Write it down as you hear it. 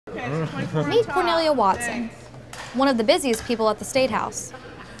Meet Cornelia Watson, one of the busiest people at the State House.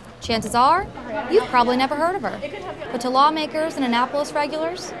 Chances are, you've probably never heard of her. But to lawmakers and Annapolis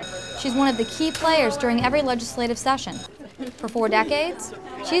regulars, she's one of the key players during every legislative session. For 4 decades,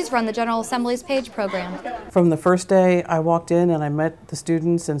 she's run the General Assembly's PAGE program. From the first day I walked in and I met the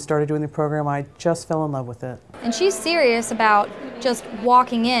students and started doing the program, I just fell in love with it. And she's serious about just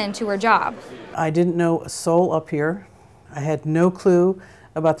walking into her job. I didn't know a soul up here. I had no clue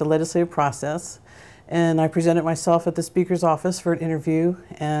about the legislative process. And I presented myself at the Speaker's office for an interview,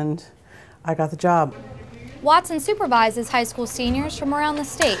 and I got the job. Watson supervises high school seniors from around the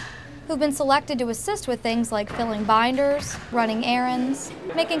state who've been selected to assist with things like filling binders, running errands,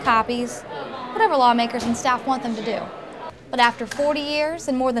 making copies, whatever lawmakers and staff want them to do. But after 40 years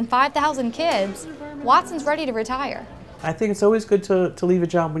and more than 5,000 kids, Watson's ready to retire. I think it's always good to leave a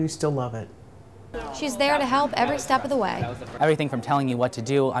job when you still love it. She's there to help every step of the way. Everything from telling you what to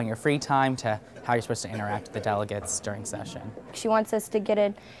do on your free time to how you're supposed to interact with the delegates during session. She wants us to get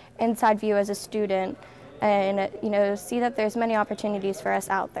an inside view as a student and, see that there's many opportunities for us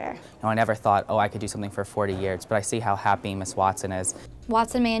out there. I never thought, I could do something for 40 years, but I see how happy Miss Watson is.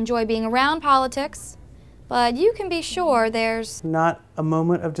 Watson may enjoy being around politics, but you can be sure there's not a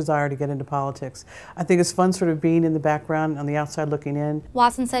moment of desire to get into politics. I think it's fun sort of being in the background, on the outside looking in.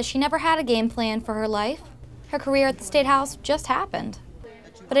 Watson says she never had a game plan for her life. Her career at the State House just happened.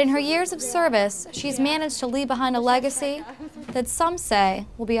 But in her years of service, she's managed to leave behind a legacy that some say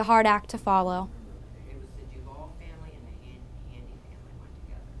will be a hard act to follow.